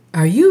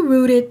Are you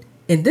rooted?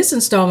 In this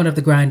installment of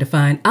The Grind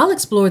Defined, I'll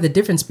explore the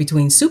difference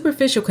between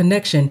superficial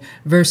connection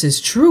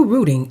versus true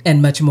rooting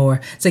and much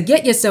more. So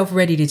get yourself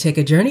ready to take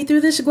a journey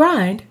through this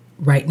grind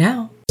right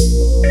now.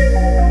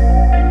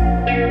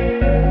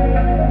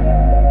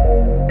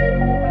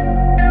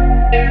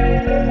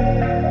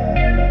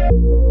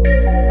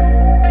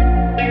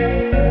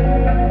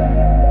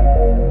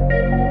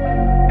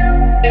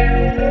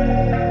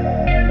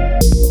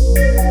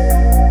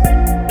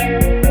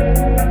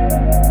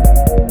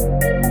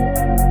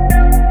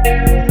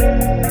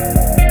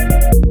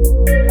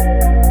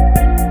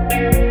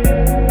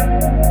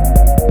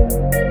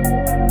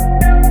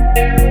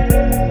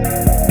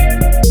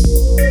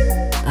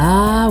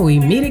 We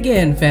meet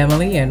again,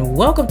 family, and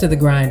welcome to The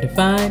Grind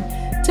Defined.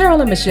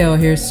 Terrell and Michelle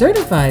here,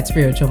 certified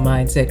spiritual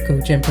mindset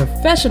coach and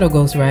professional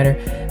ghostwriter,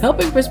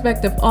 helping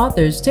prospective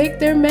authors take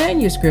their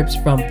manuscripts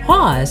from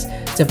pause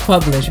to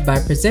publish by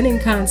presenting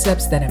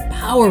concepts that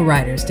empower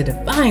writers to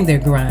define their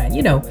grind.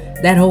 You know,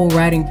 that whole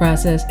writing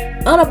process,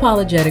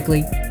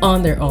 unapologetically,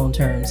 on their own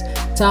terms.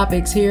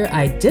 Topics here: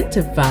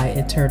 identify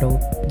internal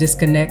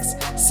disconnects,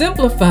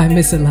 simplify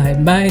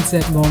misaligned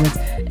mindset moments,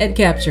 and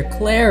capture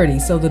clarity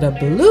so that a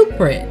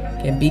blueprint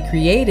can be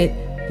created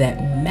that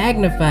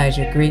magnifies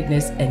your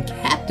greatness and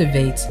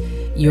captivates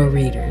your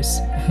readers.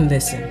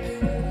 Listen.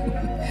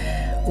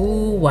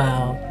 Ooh,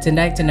 wow.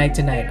 Tonight.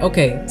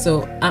 Okay,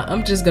 so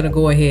I'm just going to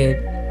go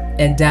ahead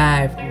and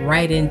dive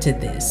right into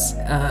this.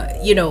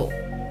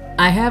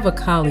 I have a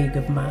colleague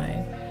of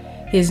mine.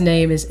 His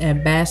name is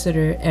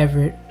Ambassador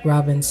Everett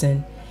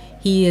Robinson.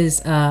 He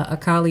is a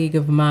colleague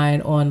of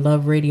mine on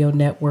Love Radio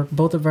Network.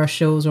 Both of our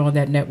shows are on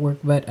that network,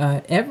 but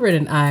Everett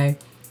and I,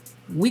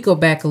 we go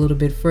back a little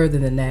bit further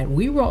than that.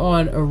 We were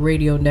on a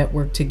radio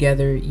network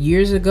together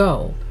years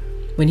ago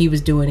when he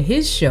was doing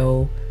his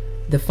show,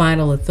 The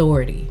Final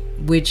Authority,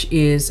 which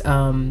is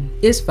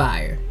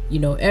fire. You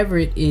know,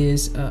 Everett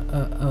is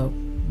a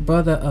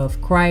brother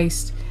of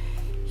Christ.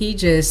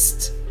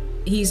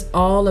 He's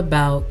all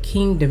about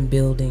kingdom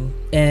building,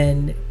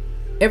 and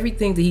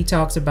everything that he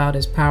talks about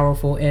is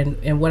powerful.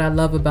 And what I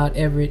love about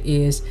Everett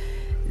is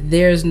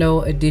there's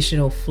no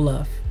additional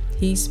fluff.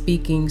 He's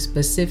speaking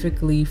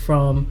specifically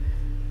from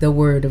the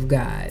word of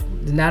God.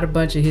 It's not a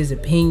bunch of his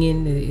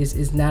opinion.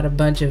 It's not a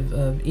bunch of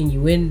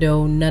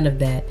innuendo, none of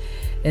that.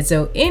 And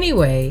so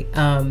anyway,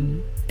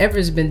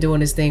 Everett's been doing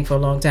this thing for a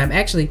long time.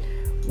 Actually,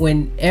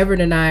 when Everett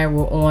and I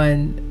were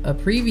on a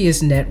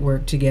previous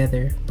network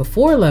together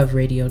before Love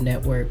Radio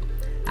Network,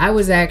 I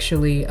was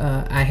actually,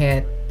 I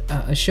had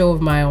a show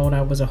of my own.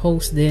 I was a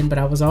host then, but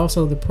I was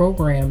also the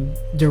program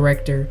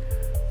director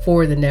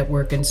for the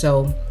network. And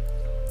so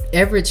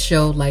Everett's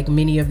show, like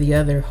many of the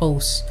other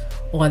hosts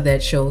on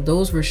that show,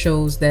 those were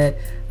shows that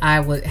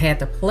I had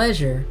the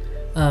pleasure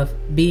of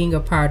being a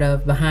part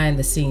of behind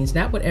the scenes,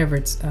 not with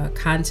Everett's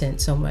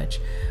content so much,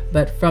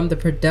 but from the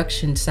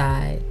production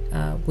side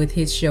with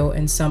his show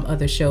and some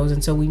other shows.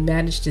 And so we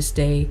managed to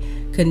stay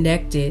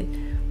connected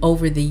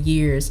over the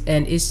years,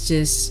 and it's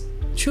just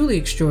truly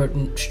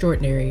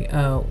extraordinary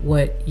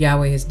what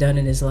Yahweh has done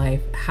in his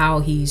life, how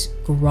he's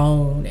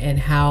grown, and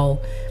how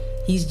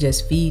he's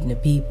just feeding the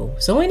people.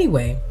 So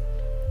anyway,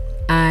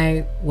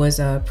 I was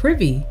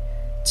privy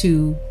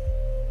to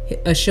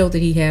a show that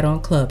he had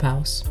on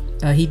Clubhouse.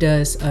 He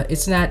does,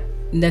 it's not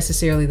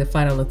necessarily The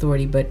Final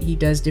Authority, but he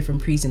does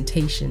different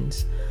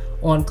presentations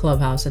on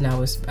Clubhouse, and I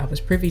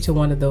was privy to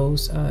one of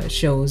those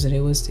shows, and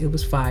it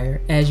was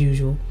fire as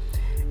usual.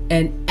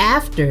 And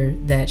after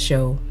that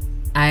show,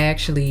 I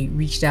actually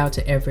reached out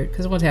to Everett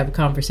because I wanted to have a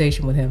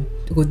conversation with him.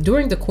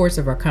 During the course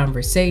of our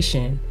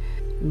conversation,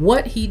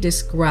 what he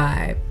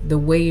described, the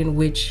way in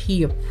which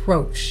he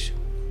approached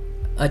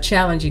a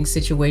challenging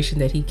situation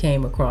that he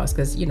came across,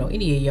 because you know,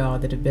 any of y'all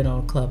that have been on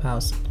a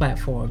Clubhouse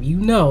platform, you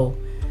know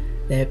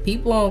that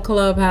people on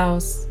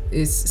Clubhouse,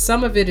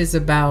 some of it is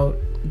about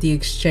the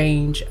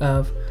exchange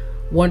of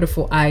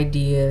wonderful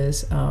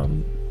ideas.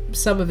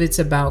 Some of it's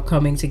about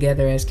coming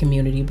together as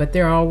community, but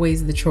there are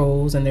always the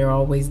trolls and there are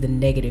always the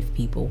negative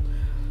people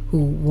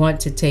who want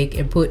to take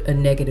and put a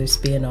negative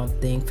spin on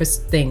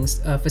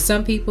things. For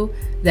some people,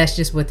 that's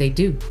just what they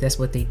do. That's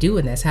what they do,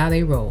 and that's how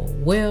they roll.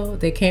 Well,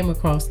 they came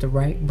across the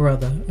right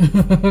brother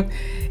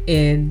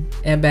in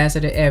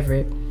Ambassador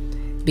Everett,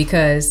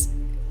 because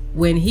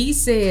when he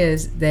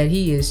says that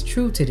he is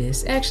true to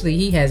this, actually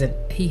he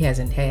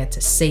hasn't had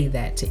to say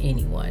that to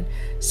anyone.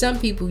 Some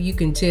people, you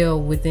can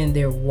tell within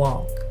their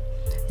walk,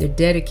 their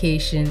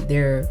dedication,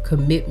 their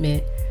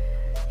commitment.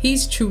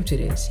 He's true to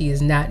this. He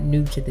is not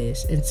new to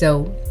this. And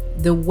so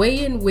the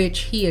way in which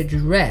he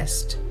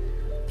addressed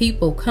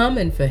people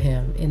coming for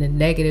him in a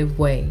negative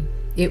way,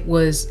 it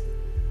was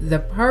the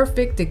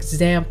perfect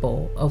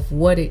example of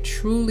what it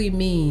truly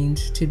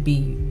means to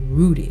be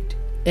rooted.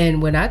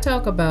 And when I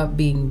talk about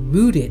being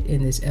rooted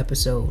in this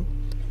episode,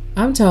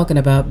 I'm talking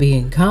about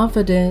being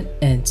confident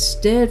and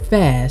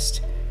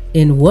steadfast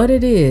in what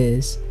it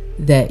is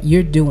that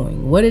you're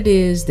doing, what it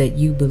is that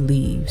you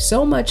believe,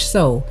 so much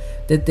so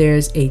that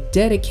there's a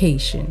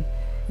dedication,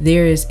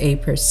 there is a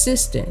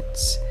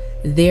persistence,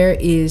 there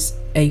is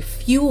a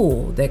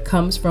fuel that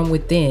comes from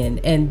within,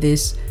 and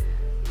this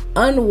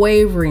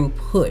unwavering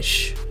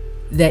push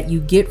that you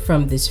get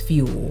from this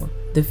fuel.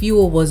 The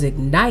fuel was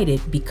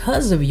ignited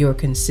because of your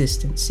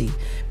consistency,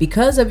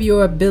 because of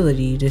your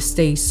ability to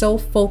stay so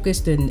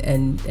focused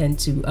and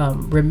to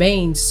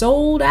remain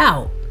sold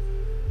out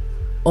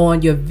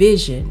on your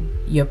vision,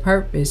 your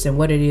purpose, and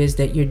what it is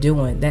that you're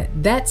doing.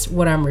 That's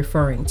what I'm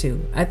referring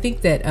to. I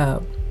think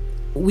that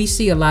we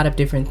see a lot of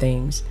different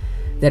things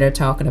that are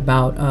talking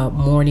about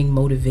morning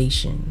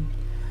motivation,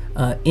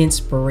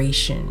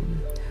 inspiration,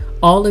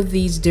 all of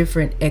these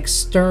different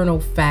external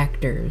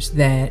factors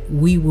that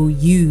we will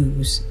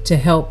use to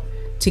help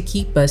to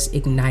keep us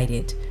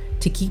ignited,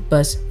 to keep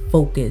us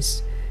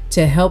focused,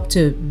 to help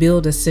to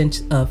build a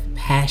sense of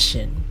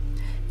passion.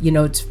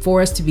 It's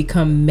for us to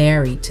become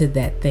married to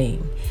that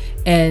thing.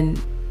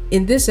 And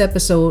in this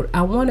episode,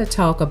 I want to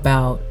talk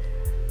about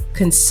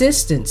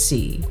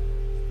consistency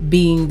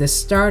being the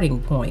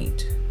starting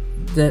point,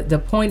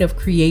 the point of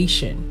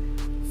creation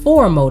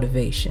for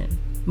motivation.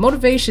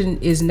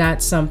 Motivation is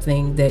not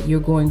something that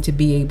you're going to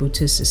be able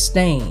to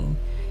sustain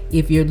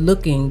if you're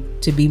looking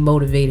to be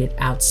motivated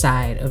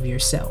outside of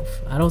yourself.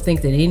 I don't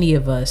think that any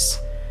of us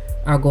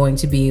are going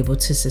to be able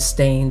to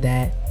sustain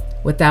that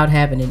without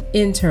having an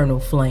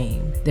internal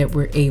flame that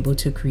we're able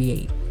to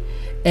create.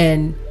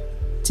 And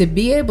to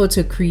be able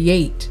to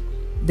create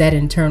that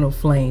internal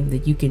flame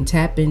that you can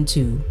tap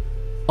into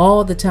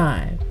all the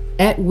time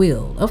at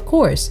will, of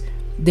course,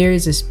 there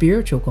is a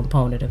spiritual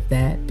component of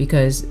that,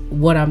 because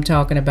what I'm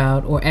talking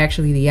about, or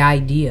actually the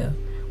idea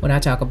when I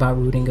talk about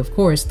rooting, of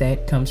course,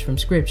 that comes from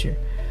scripture.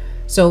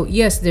 So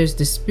yes, there's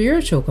the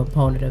spiritual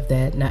component of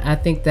that. Now, I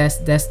think that's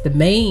the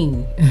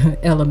main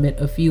element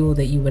of fuel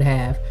that you would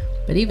have.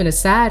 But even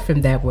aside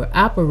from that, we're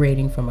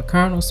operating from a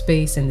carnal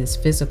space in this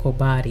physical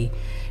body.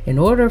 In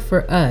order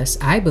for us,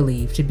 I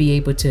believe, to be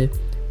able to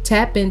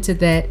tap into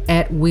that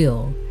at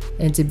will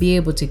and to be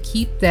able to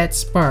keep that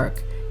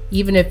spark,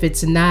 even if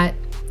it's not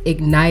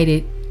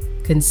ignited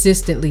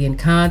consistently and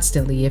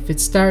constantly, if it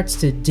starts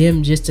to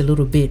dim just a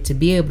little bit, to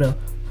be able to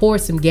pour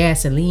some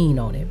gasoline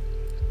on it.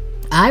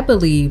 I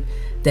believe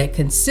that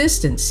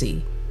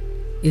consistency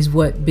is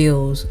what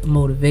builds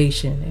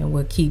motivation and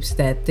what keeps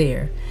that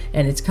there.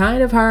 And it's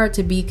kind of hard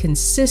to be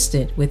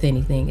consistent with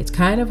anything. It's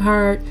kind of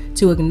hard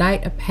to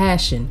ignite a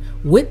passion.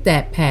 With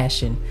that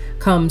passion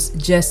comes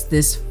just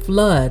this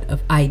flood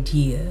of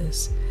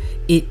ideas.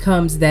 It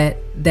comes that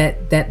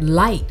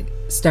light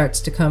starts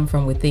to come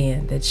from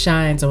within that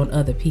shines on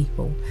other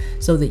people,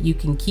 so that you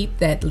can keep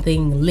that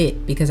thing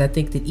lit. Because I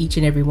think that each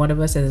and every one of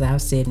us, as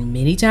I've said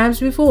many times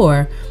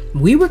before,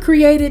 we were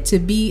created to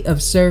be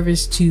of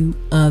service to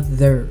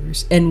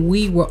others, and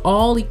we were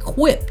all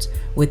equipped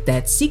with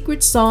that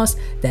secret sauce,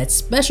 that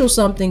special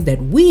something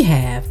that we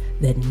have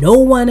that no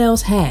one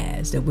else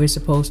has, that we're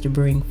supposed to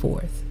bring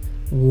forth.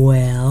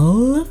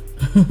 Well,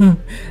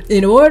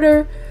 in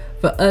order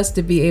for us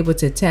to be able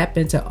to tap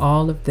into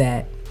all of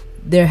that,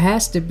 there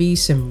has to be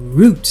some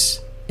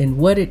roots in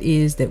what it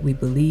is that we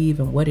believe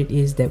and what it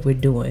is that we're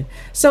doing.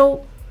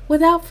 So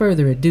without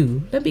further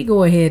ado, let me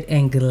go ahead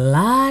and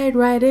glide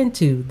right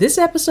into this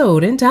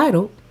episode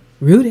entitled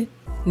Rooted.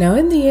 Now,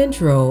 in the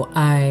intro,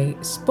 I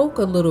spoke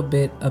a little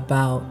bit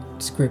about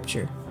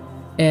scripture.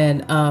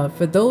 And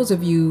for those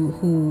of you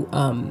who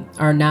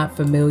are not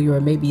familiar,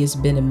 or maybe it's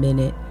been a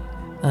minute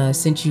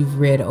since you've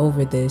read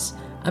over this,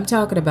 I'm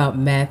talking about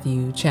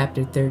Matthew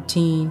chapter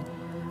 13.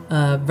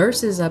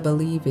 Verses, I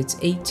believe it's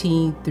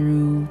 18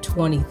 through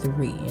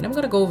 23. And I'm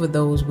going to go over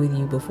those with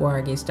you before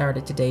I get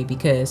started today,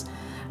 because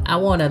I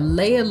want to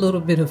lay a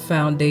little bit of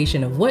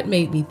foundation of what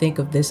made me think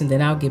of this, and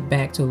then I'll get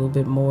back to a little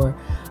bit more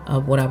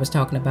of what I was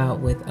talking about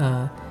with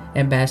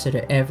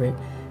Ambassador Everett.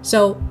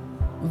 So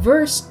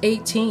verse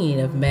 18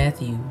 of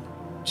Matthew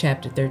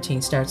chapter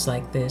 13 starts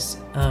like this.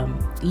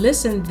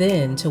 Listen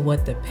then to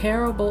what the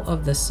parable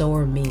of the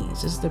sower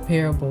means. This is the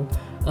parable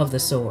of the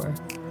sower.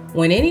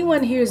 When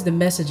anyone hears the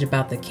message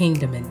about the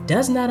kingdom and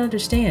does not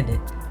understand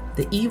it,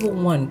 the evil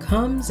one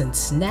comes and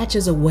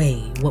snatches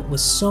away what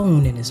was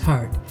sown in his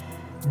heart.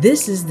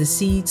 This is the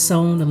seed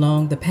sown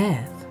along the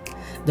path.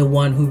 The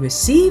one who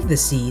received the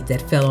seed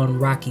that fell on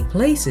rocky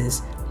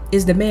places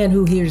is the man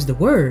who hears the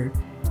word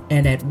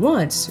and at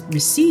once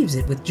receives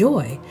it with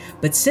joy.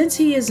 But since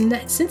he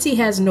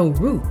has no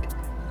root,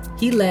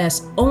 he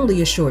lasts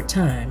only a short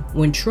time.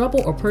 When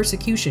trouble or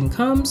persecution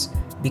comes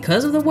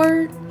because of the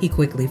word, he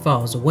quickly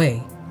falls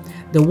away.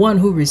 The one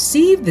who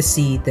received the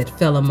seed that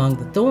fell among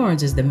the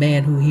thorns is the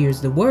man who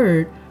hears the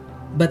word,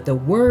 but the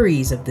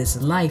worries of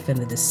this life and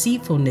the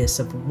deceitfulness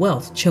of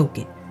wealth choke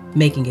it,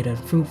 making it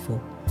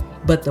unfruitful.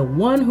 But the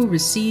one who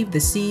received the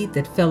seed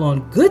that fell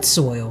on good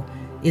soil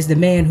is the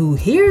man who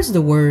hears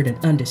the word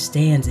and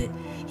understands it.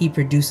 He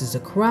produces a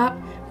crop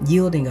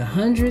yielding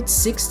 100,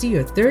 60,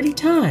 or 30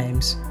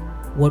 times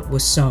what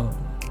was sown.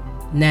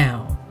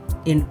 Now,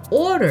 in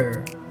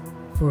order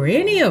for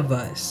any of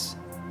us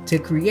to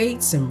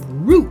create some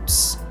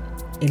roots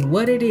in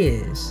what it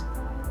is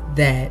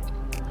that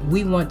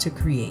we want to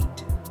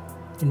create,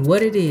 and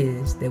what it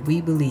is that we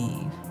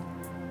believe,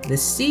 the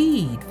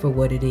seed for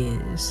what it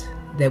is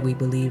that we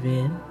believe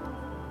in,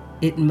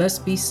 it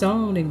must be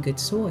sown in good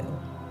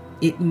soil.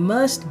 It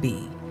must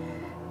be.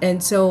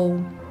 And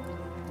so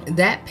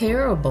that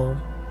parable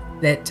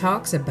that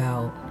talks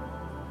about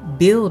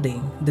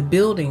the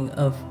building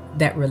of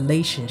that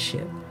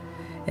relationship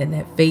and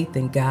that faith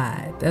in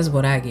God, that's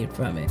what I get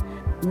from it.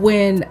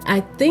 When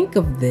I think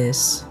of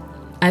this,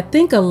 I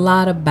think a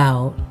lot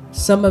about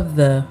some of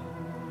the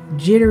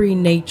jittery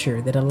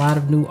nature that a lot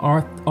of new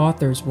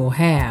authors will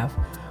have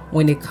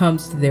when it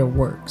comes to their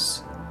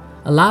works.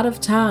 A lot of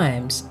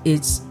times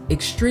it's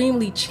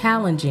extremely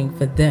challenging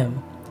for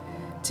them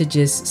to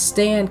just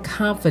stand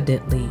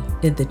confidently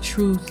in the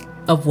truth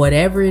of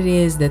whatever it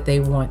is that they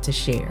want to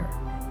share.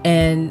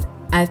 And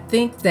I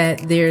think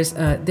that there's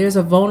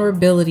a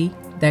vulnerability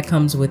that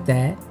comes with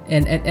that.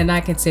 And I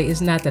can say,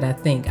 it's not that I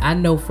think, I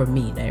know for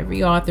me, now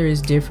every author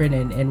is different.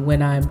 And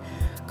when I'm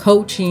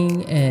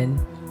coaching and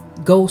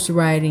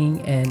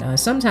ghostwriting, and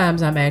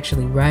sometimes I'm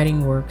actually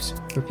writing works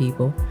for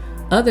people,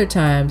 other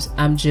times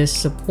I'm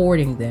just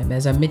supporting them.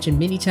 As I mentioned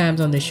many times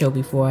on the show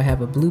before, I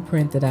have a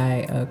blueprint that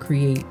I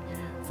create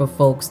for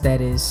folks that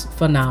is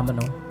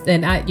phenomenal.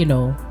 And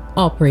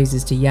all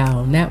praises to Yah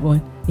on that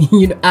one.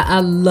 I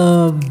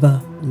love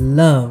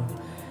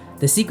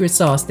the secret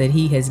sauce that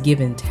he has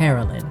given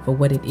Taralyn for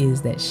what it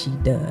is that she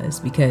does,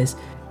 because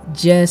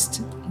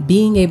just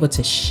being able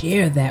to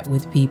share that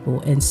with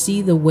people and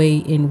see the way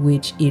in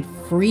which it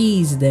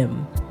frees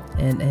them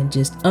and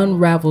just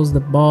unravels the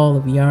ball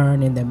of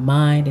yarn in their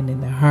mind and in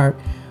their heart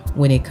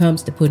when it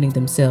comes to putting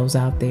themselves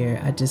out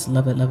there. I just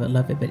love it, love it,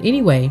 love it. But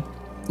anyway,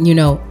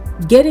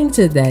 getting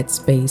to that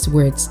space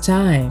where it's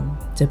time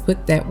to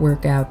put that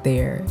work out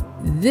there,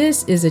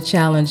 this is a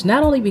challenge,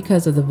 not only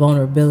because of the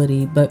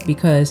vulnerability, but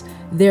because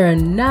there are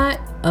not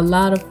a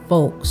lot of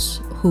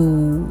folks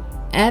who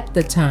at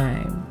the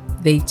time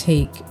they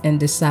take and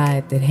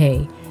decide that,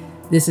 hey,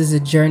 this is a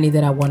journey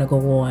that I want to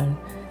go on,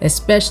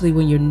 especially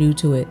when you're new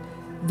to it.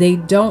 They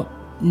don't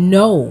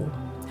know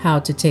how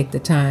to take the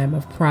time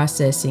of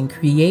processing,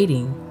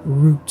 creating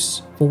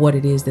roots for what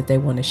it is that they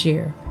want to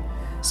share.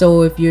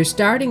 So if you're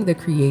starting the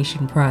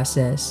creation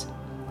process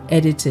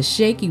and it's a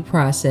shaky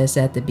process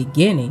at the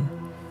beginning,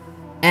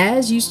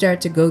 as you start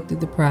to go through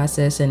the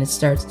process and it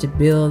starts to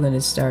build and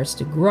it starts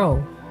to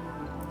grow,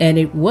 and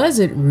it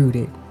wasn't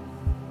rooted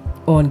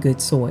on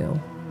good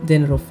soil,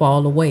 then it'll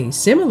fall away.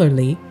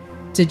 Similarly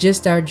to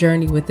just our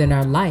journey within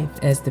our life,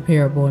 as the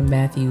parable in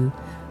Matthew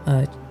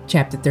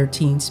chapter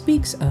 13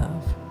 speaks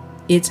of.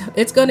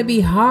 It's going to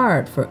be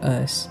hard for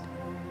us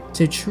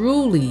to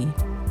truly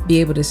be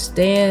able to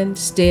stand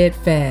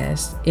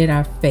steadfast in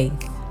our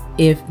faith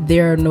if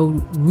there are no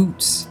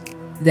roots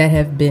that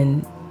have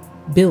been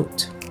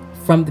built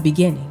from the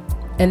beginning.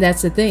 And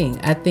that's the thing.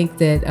 I think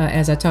that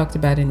as I talked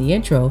about in the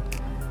intro,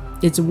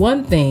 it's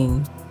one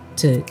thing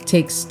to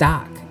take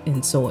stock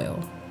in soil.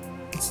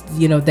 It's,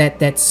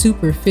 that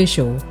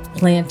superficial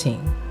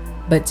planting,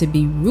 but to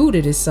be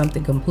rooted is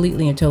something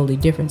completely and totally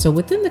different. So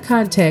within the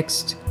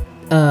context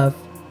of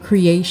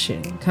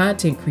creation,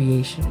 content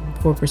creation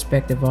for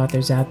prospective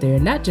authors out there,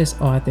 not just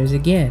authors,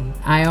 again,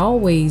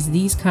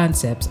 these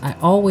concepts, I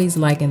always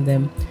liken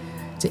them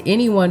to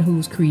anyone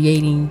who's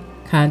creating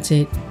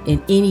content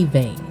in any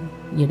vein.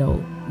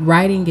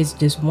 Writing is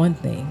just one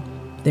thing.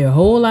 There are a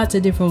whole lots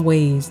of different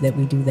ways that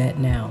we do that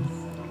now.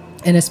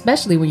 And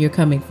especially when you're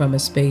coming from a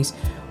space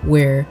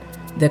where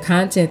the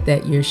content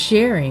that you're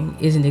sharing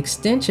is an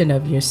extension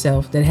of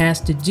yourself that has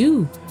to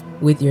do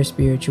with your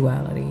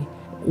spirituality.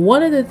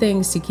 One of the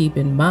things to keep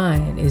in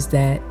mind is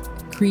that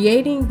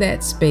creating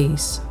that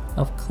space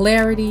of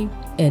clarity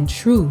and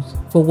truth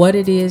for what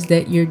it is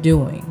that you're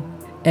doing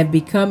and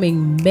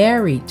becoming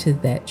married to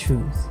that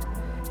truth.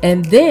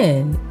 And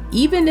then,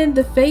 even in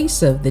the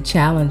face of the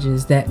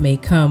challenges that may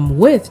come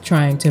with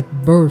trying to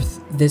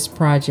birth this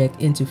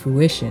project into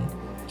fruition,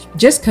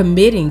 just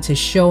committing to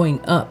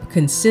showing up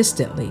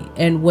consistently,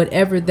 and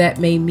whatever that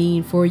may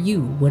mean for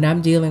you. When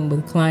I'm dealing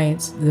with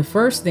clients, the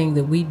first thing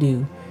that we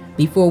do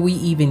before we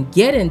even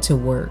get into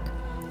work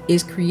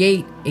is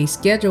create a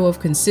schedule of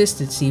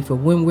consistency for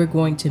when we're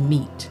going to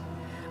meet,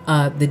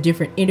 the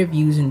different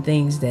interviews and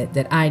things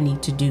that I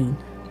need to do,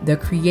 the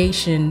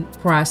creation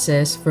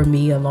process for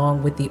me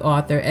along with the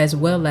author, as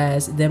well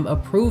as them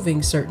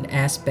approving certain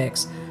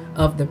aspects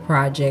of the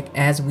project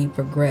as we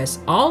progress.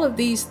 All of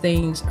these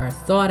things are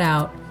thought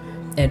out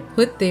and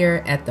put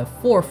there at the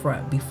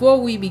forefront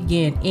before we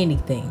begin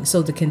anything.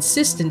 So the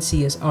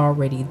consistency is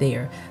already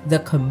there. The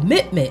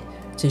commitment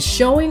to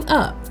showing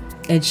up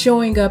and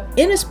showing up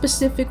in a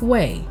specific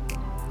way,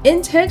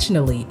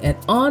 intentionally and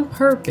on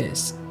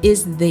purpose,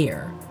 is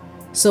there.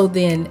 So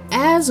then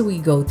as we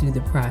go through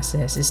the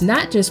process, it's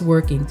not just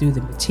working through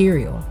the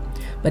material,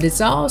 but it's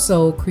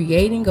also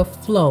creating a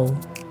flow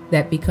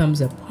that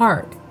becomes a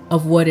part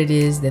of what it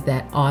is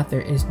that author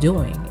is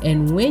doing.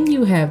 And when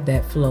you have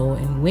that flow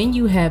and when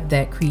you have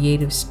that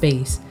creative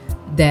space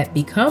that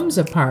becomes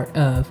a part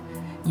of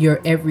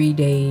your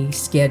everyday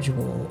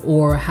schedule,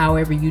 or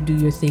however you do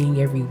your thing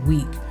every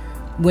week,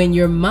 when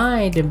your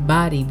mind and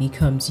body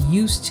becomes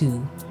used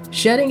to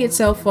shutting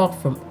itself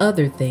off from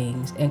other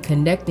things and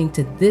connecting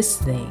to this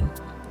thing.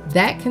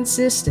 That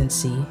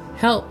consistency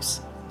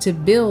helps to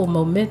build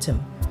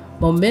momentum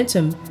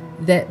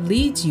that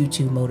leads you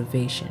to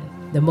motivation,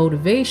 the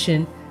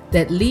motivation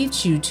that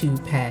leads you to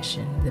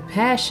passion, the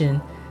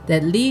passion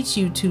that leads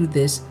you to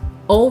this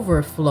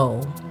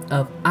overflow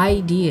of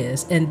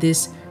ideas and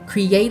this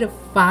creative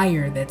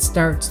fire that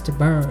starts to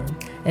burn.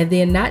 And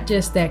then not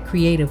just that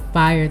creative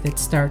fire that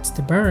starts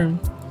to burn,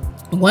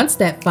 once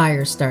that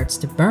fire starts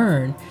to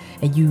burn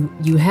and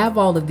you have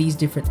all of these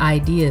different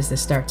ideas that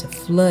start to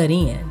flood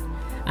in,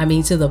 I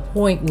mean, to the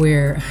point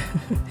where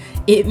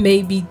it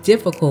may be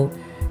difficult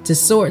to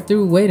sort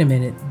through, wait a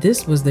minute,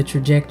 this was the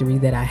trajectory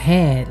that I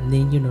had. And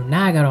then,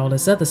 now I got all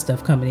this other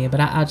stuff coming in. But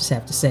I'll just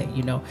have to say,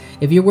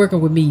 if you're working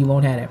with me, you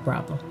won't have that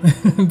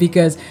problem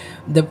because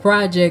the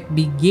project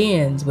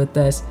begins with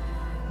us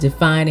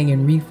defining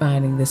and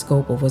refining the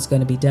scope of what's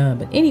going to be done.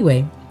 But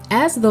anyway,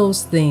 as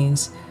those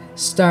things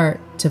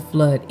start to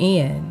flood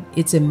in,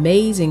 it's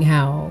amazing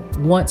how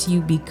once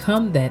you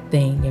become that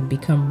thing and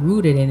become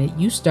rooted in it,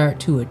 you start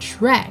to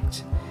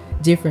attract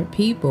different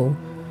people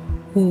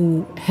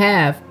who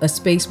have a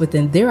space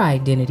within their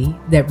identity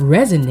that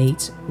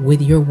resonates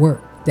with your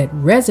work, that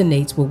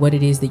resonates with what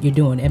it is that you're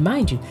doing. And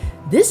mind you,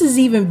 this is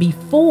even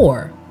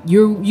before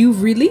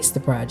you've released the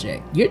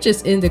project. You're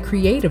just in the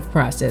creative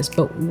process.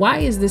 But why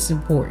is this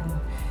important?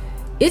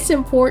 It's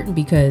important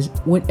because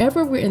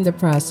whenever we're in the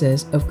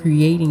process of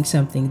creating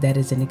something that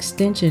is an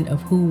extension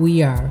of who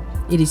we are,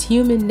 it is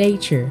human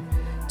nature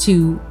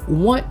to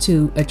want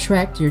to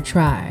attract your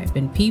tribe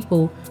and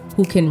people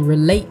who can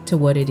relate to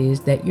what it is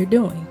that you're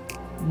doing.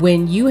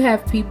 When you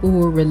have people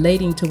who are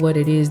relating to what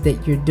it is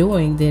that you're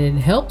doing, then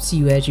it helps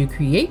you as you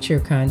create your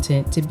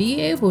content to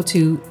be able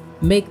to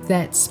make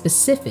that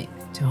specific,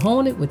 to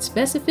hone it with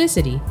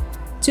specificity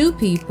to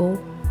people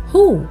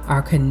who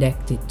are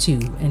connected to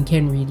and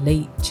can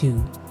relate to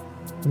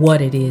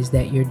what it is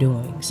that you're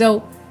doing.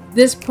 So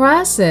this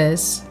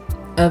process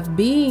of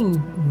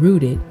being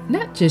rooted,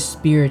 not just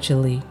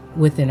spiritually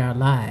within our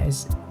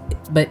lives,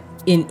 but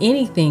in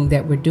anything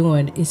that we're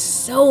doing is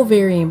so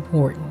very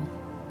important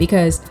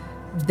because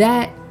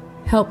that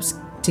helps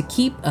to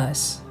keep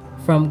us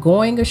from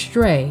going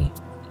astray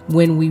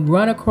when we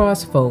run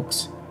across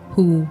folks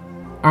who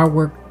our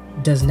work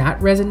does not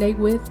resonate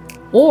with,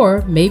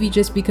 or maybe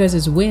just because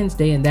it's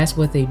Wednesday and that's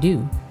what they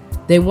do.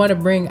 They want to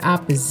bring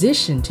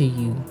opposition to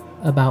you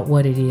about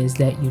what it is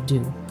that you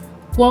do.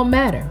 Won't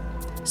matter.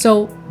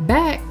 So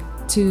back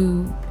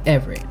to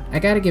Everett. I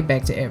got to get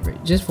back to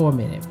Everett just for a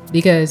minute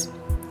because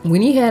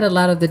when he had a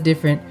lot of the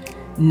different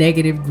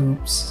negative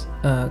groups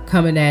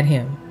coming at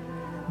him,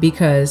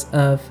 because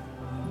of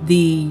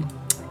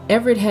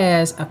Everett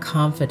has a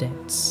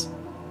confidence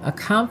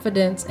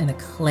and a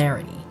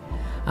clarity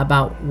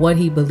about what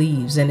he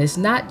believes. And it's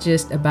not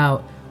just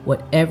about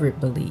what Everett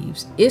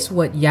believes. It's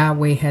what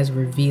Yahweh has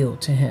revealed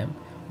to him.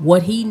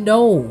 What he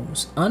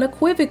knows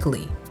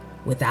unequivocally,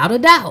 without a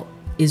doubt,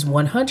 is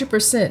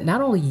 100%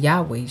 not only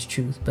Yahweh's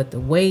truth, but the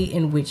way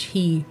in which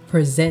he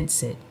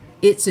presents it.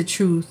 It's a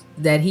truth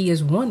that he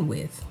is one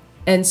with.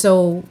 And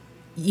so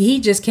he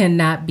just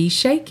cannot be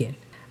shaken.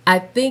 I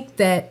think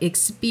that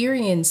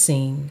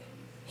experiencing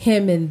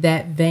him in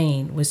that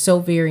vein was so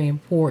very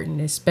important,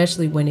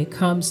 especially when it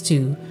comes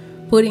to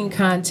putting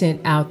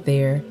content out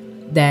there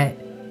that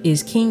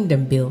is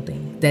kingdom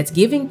building, that's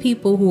giving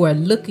people who are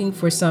looking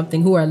for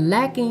something, who are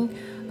lacking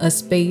a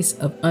space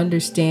of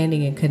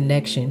understanding and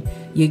connection,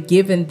 you're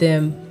giving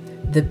them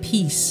the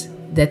piece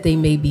that they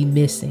may be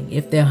missing.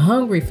 If they're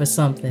hungry for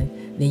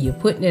something, then you're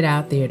putting it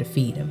out there to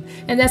feed them.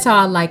 And that's how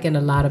I liken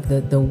a lot of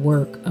the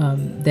work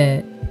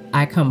that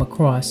I come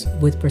across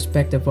with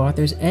prospective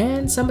authors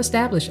and some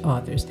established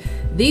authors.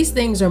 These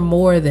things are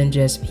more than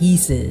just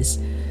pieces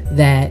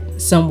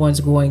that someone's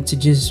going to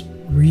just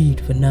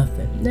read for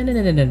nothing.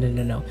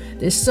 No.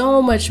 There's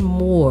so much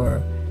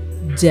more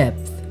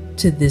depth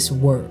to this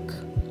work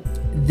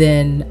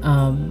than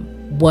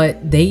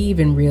what they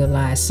even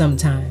realize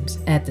sometimes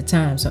at the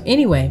time. So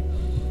anyway,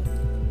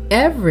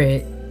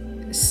 Everett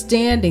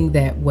standing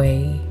that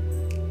way,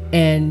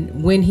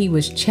 and when he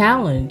was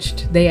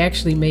challenged, they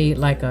actually made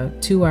like a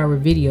 2-hour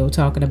video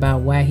talking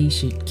about why he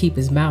should keep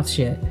his mouth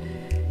shut.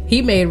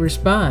 He made a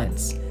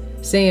response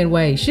saying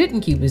why he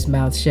shouldn't keep his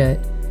mouth shut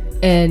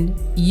and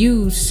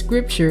use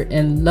scripture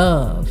and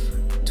love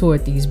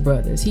toward these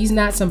brothers. He's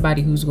not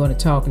somebody who's going to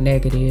talk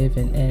negative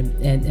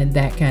and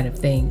that kind of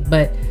thing.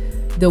 But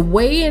the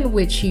way in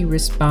which he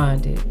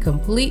responded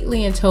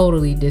completely and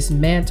totally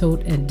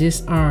dismantled and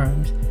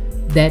disarmed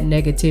that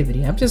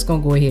negativity. I'm just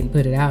going to go ahead and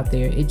put it out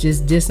there. It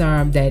just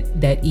disarmed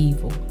that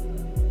evil.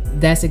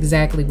 That's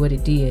exactly what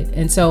it did.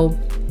 And so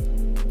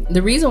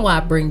the reason why I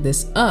bring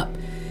this up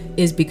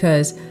is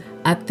because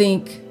I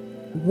think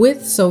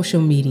with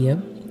social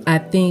media, I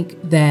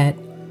think that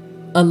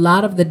a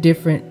lot of the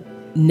different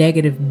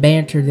negative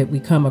banter that we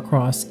come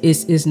across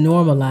is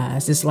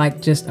normalized. It's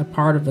like just a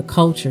part of the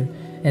culture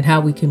and how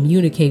we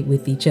communicate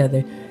with each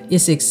other.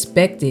 It's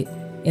expected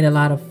in a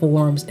lot of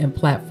forums and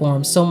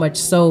platforms, so much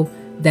so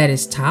that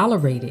it's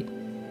tolerated.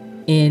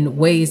 in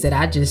ways that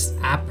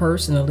I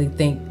personally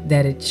think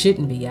that it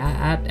shouldn't be.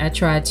 I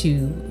try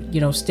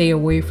to, stay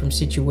away from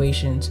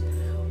situations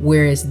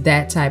where it's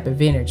that type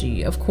of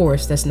energy. Of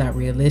course, that's not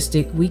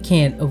realistic. We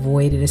can't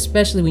avoid it,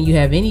 especially when you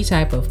have any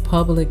type of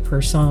public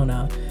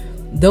persona.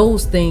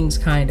 Those things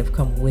kind of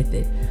come with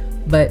it.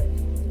 But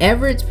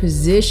Everett's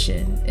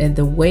position and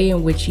the way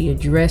in which he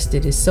addressed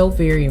it is so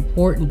very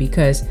important,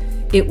 because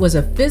it was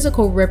a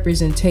physical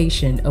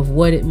representation of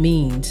what it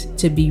means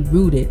to be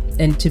rooted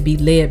and to be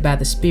led by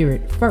the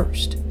Spirit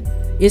first.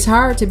 It's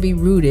hard to be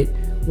rooted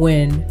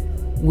when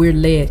we're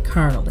led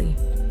carnally,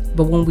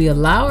 but when we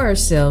allow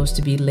ourselves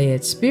to be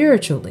led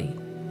spiritually,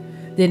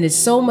 then it's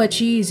so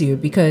much easier,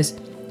 because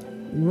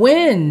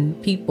when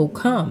people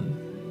come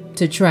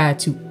to try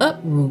to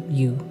uproot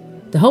you,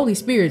 the Holy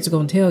Spirit's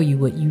going to tell you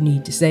what you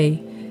need to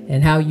say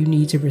and how you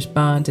need to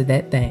respond to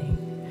that thing.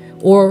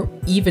 Or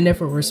even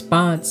if a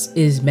response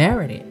is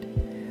merited.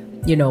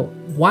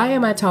 Why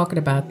am I talking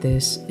about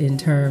this in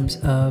terms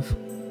of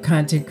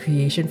content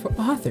creation for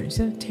authors?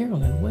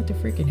 Terrellyn, what the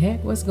freaking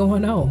heck? What's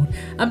going on?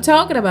 I'm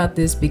talking about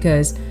this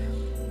because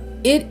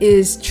it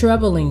is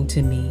troubling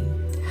to me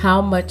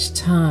how much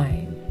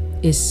time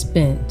is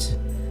spent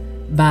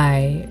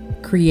by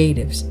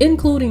creatives,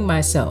 including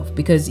myself,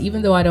 because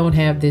even though I don't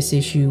have this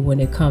issue when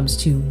it comes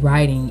to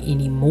writing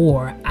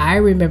anymore, I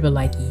remember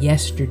like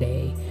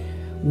yesterday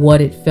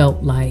what it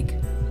felt like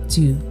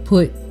to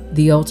put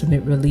the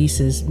Ultimate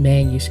Releases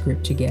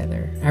manuscript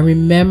together. I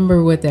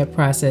remember what that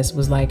process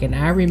was like, and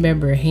I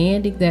remember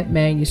handing that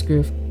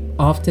manuscript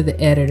off to the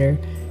editor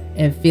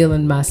and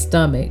feeling my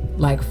stomach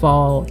like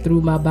fall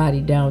through my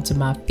body down to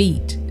my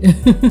feet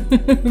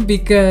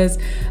because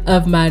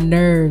of my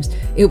nerves.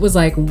 It was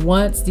like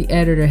once the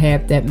editor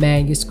had that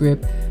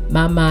manuscript,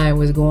 my mind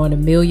was going a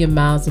million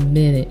miles a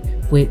minute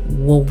with,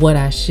 well, what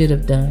I should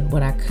have done,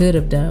 what I could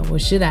have done, well,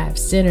 should I have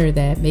sent her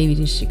that? Maybe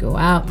this should go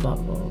out, blah,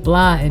 blah, blah,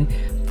 blah. And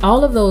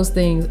all of those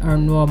things are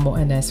normal,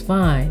 and that's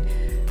fine.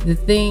 The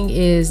thing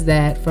is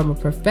that from a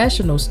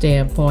professional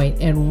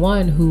standpoint, and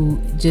one who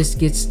just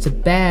gets to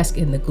bask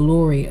in the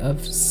glory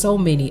of so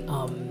many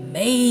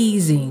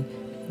amazing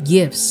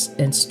gifts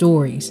and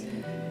stories,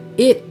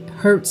 it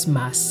hurts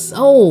my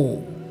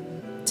soul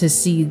to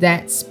see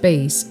that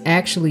space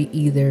actually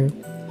either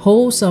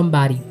hold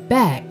somebody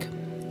back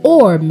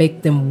or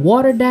make them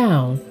water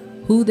down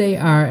who they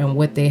are and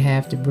what they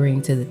have to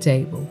bring to the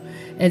table.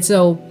 And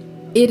so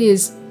it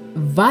is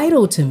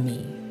vital to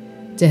me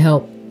to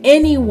help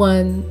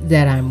anyone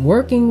that I'm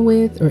working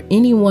with or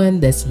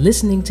anyone that's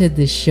listening to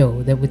this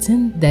show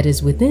that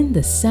is within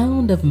the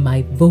sound of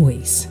my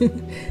voice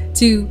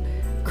to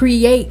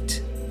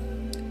create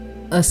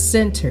a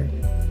center,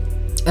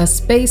 a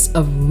space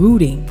of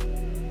rooting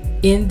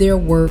in their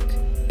work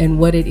and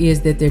what it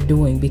is that they're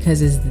doing,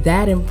 because it's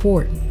that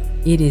important.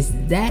 It is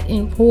that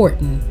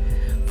important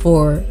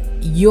for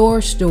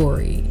your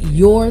story,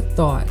 your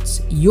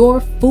thoughts, your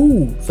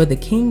food for the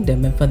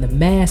kingdom and for the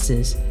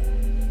masses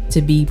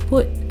to be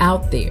put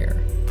out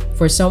there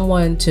for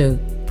someone to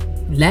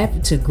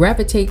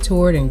gravitate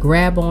toward and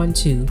grab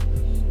onto,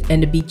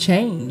 and to be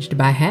changed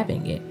by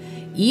having it,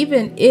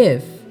 even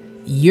if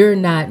you're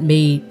not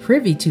made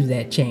privy to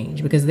that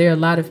change, because there are a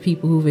lot of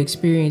people who've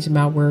experienced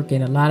my work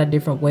in a lot of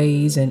different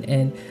ways,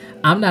 and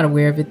I'm not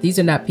aware of it. These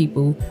are not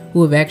people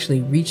who have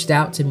actually reached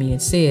out to me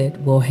and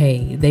said, well,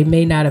 hey, they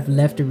may not have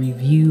left a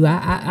review.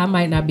 I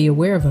might not be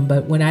aware of them,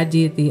 but when I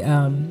did the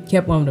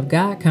Kept Woman of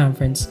God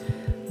conference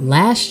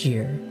last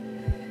year,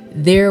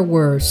 there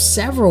were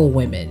several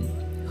women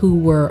who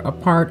were a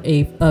part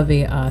of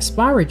a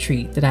spa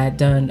retreat that I had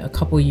done a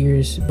couple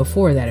years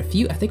before that. I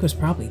think it was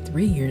probably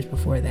 3 years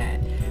before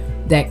that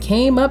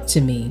came up to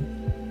me,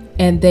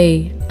 and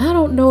I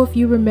don't know if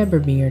you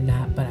remember me or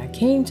not, but I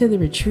came to the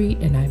retreat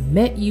and I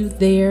met you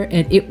there,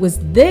 and it was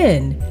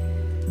then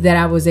that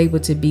I was able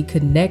to be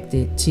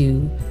connected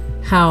to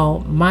how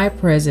my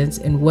presence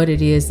and what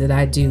it is that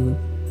I do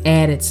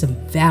added some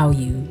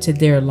value to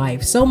their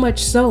life. So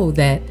much so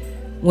that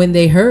when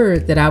they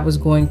heard that I was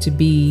going to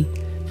be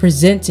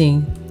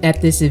presenting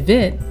at this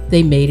event,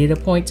 they made it a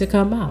point to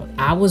come out.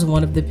 I was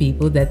one of the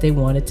people that they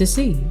wanted to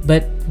see.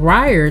 But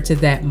prior to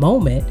that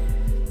moment,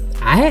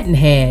 I hadn't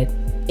had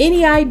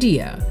any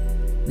idea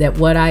that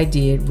what I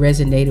did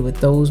resonated with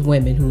those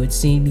women who had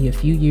seen me a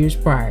few years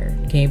prior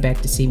and came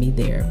back to see me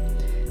there.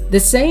 The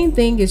same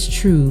thing is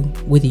true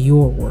with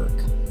your work.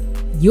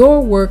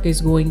 Your work is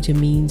going to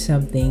mean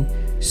something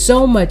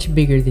so much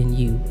bigger than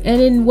you. And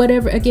in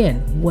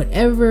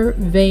whatever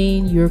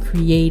vein you're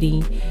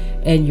creating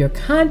and you're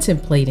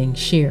contemplating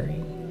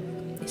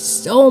sharing, it's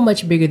so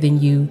much bigger than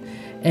you.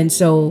 And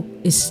so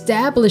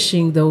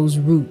establishing those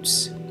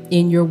roots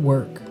in your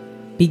work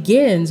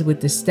begins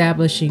with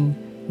establishing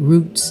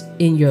roots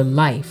in your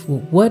life,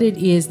 with what it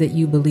is that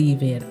you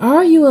believe in.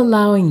 Are you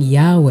allowing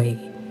Yahweh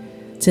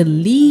to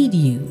lead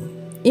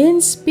you in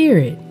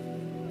spirit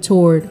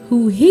toward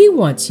who he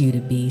wants you to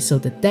be, so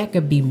that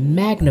could be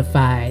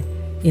magnified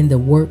in the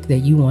work that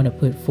you want to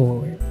put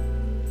forward?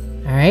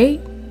 All right.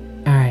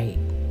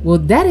 Well,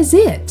 that is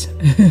it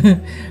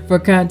for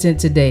content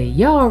today.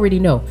 Y'all already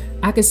know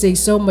I could say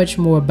so much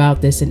more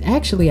about this, and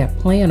actually I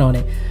plan on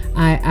it.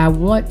 I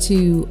want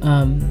to,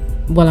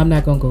 well, I'm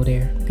not going to go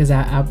there because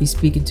I'll be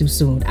speaking too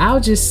soon.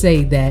 I'll just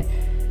say that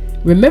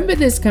remember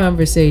this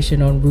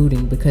conversation on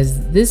rooting,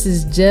 because this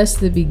is just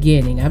the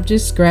beginning. I'm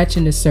just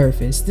scratching the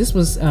surface. This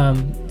was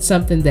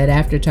something that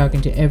after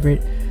talking to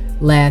Everett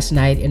last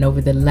night and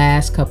over the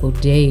last couple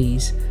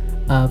days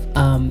of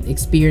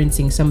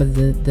experiencing some of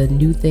the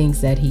new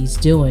things that he's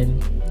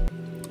doing,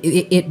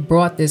 it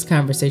brought this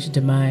conversation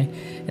to mind,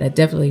 and I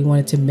definitely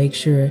wanted to make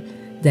sure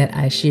that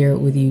I share it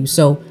with you.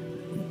 So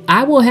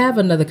I will have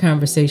another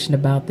conversation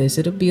about this.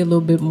 It'll be a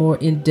little bit more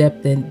in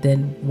depth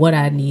than what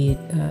I need,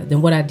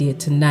 than what I did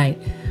tonight.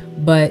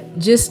 But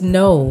just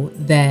know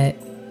that,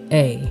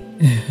 hey,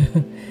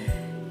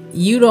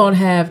 you don't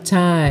have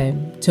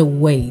time to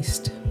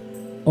waste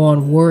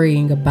on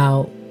worrying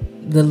about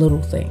the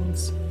little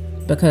things,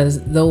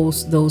 because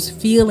those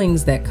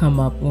feelings that come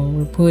up when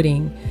we're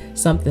putting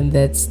something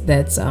that's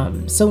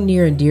so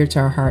near and dear to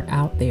our heart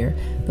out there,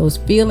 those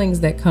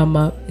feelings that come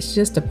up, it's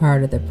just a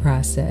part of the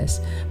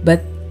process.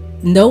 But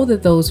know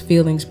that those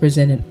feelings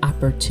present an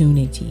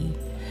opportunity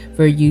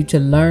for you to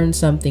learn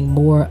something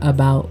more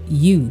about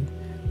you,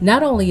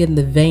 not only in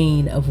the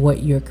vein of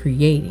what you're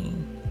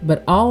creating,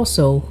 but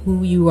also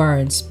who you are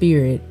in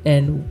spirit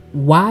and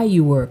why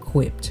you were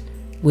equipped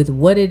with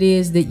what it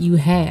is that you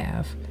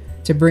have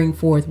to bring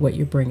forth what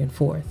you're bringing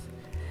forth.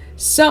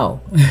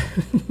 So,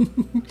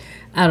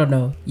 I don't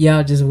know.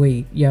 Y'all just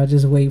wait. Y'all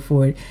just wait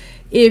for it.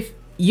 If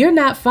you're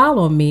not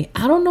following me,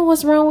 I don't know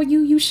what's wrong with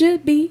you. You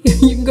should be.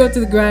 You can go to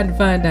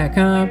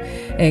thegrinddefined.com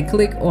and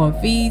click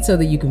on feed so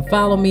that you can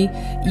follow me.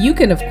 You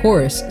can, of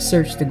course,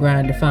 search The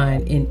Grind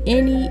Defined in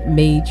any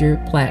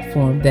major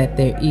platform that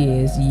there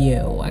is.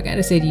 Yo, I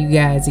gotta say to you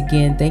guys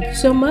again, thank you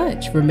so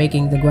much for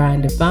making The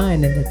Grind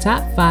Defined in the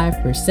top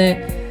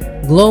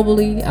 5%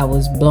 globally. I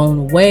was blown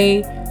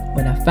away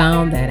when I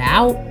found that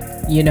out,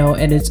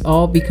 and it's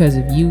all because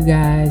of you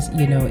guys.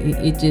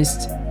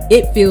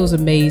 It feels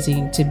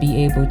amazing to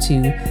be able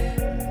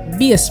to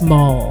be a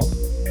small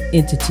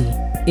entity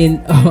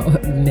in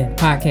the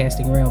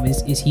podcasting realm.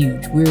 Is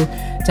huge. We're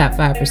top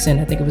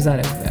 5%. I think it was out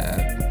of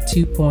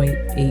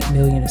 2.8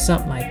 million or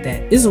something like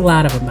that. There's a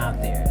lot of them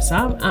out there. So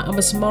I'm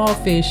a small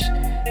fish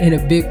in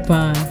a big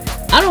pond.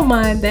 I don't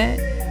mind that,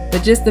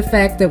 but just the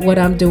fact that what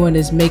I'm doing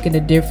is making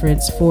a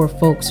difference for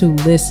folks who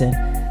listen,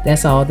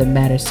 that's all that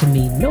matters to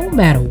me. No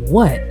matter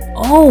what,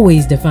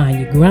 always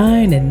define your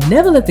grind and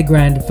never let the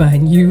grind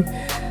define you.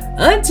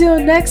 Until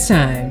next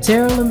time,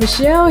 Terrell and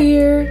Michelle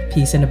here.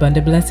 Peace and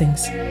abundant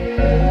blessings.